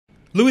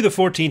Louis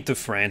XIV of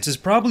France is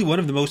probably one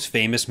of the most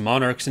famous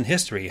monarchs in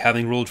history,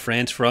 having ruled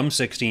France from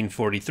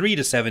 1643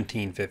 to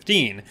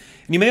 1715, and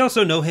you may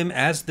also know him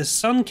as the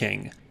Sun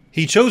King.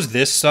 He chose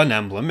this sun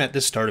emblem at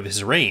the start of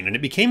his reign, and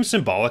it became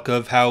symbolic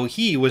of how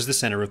he was the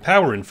center of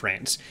power in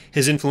France,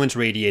 his influence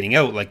radiating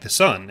out like the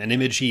sun, an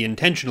image he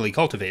intentionally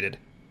cultivated.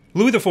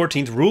 Louis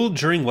XIV ruled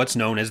during what's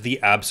known as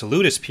the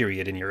absolutist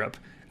period in Europe.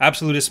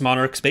 Absolutist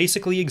monarchs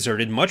basically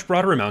exerted much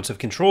broader amounts of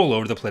control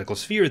over the political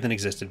sphere than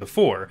existed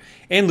before,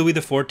 and Louis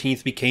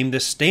XIV became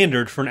the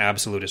standard for an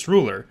absolutist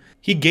ruler.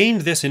 He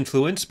gained this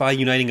influence by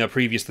uniting a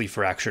previously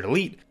fractured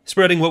elite,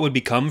 spreading what would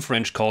become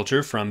French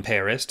culture from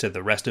Paris to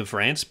the rest of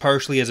France,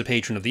 partially as a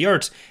patron of the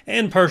arts,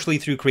 and partially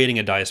through creating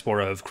a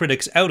diaspora of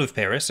critics out of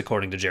Paris,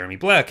 according to Jeremy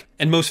Black,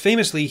 and most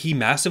famously, he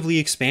massively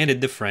expanded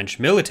the French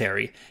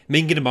military,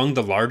 making it among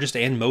the largest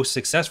and most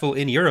successful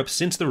in Europe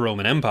since the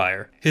Roman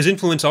Empire. His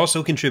influence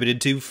also contributed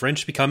to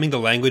French becoming the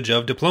language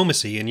of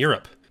diplomacy in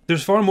Europe.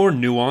 There's far more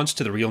nuance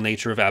to the real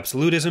nature of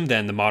absolutism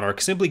than the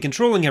monarch simply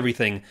controlling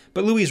everything,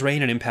 but Louis's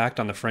reign and impact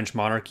on the French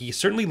monarchy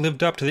certainly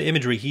lived up to the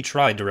imagery he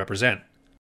tried to represent.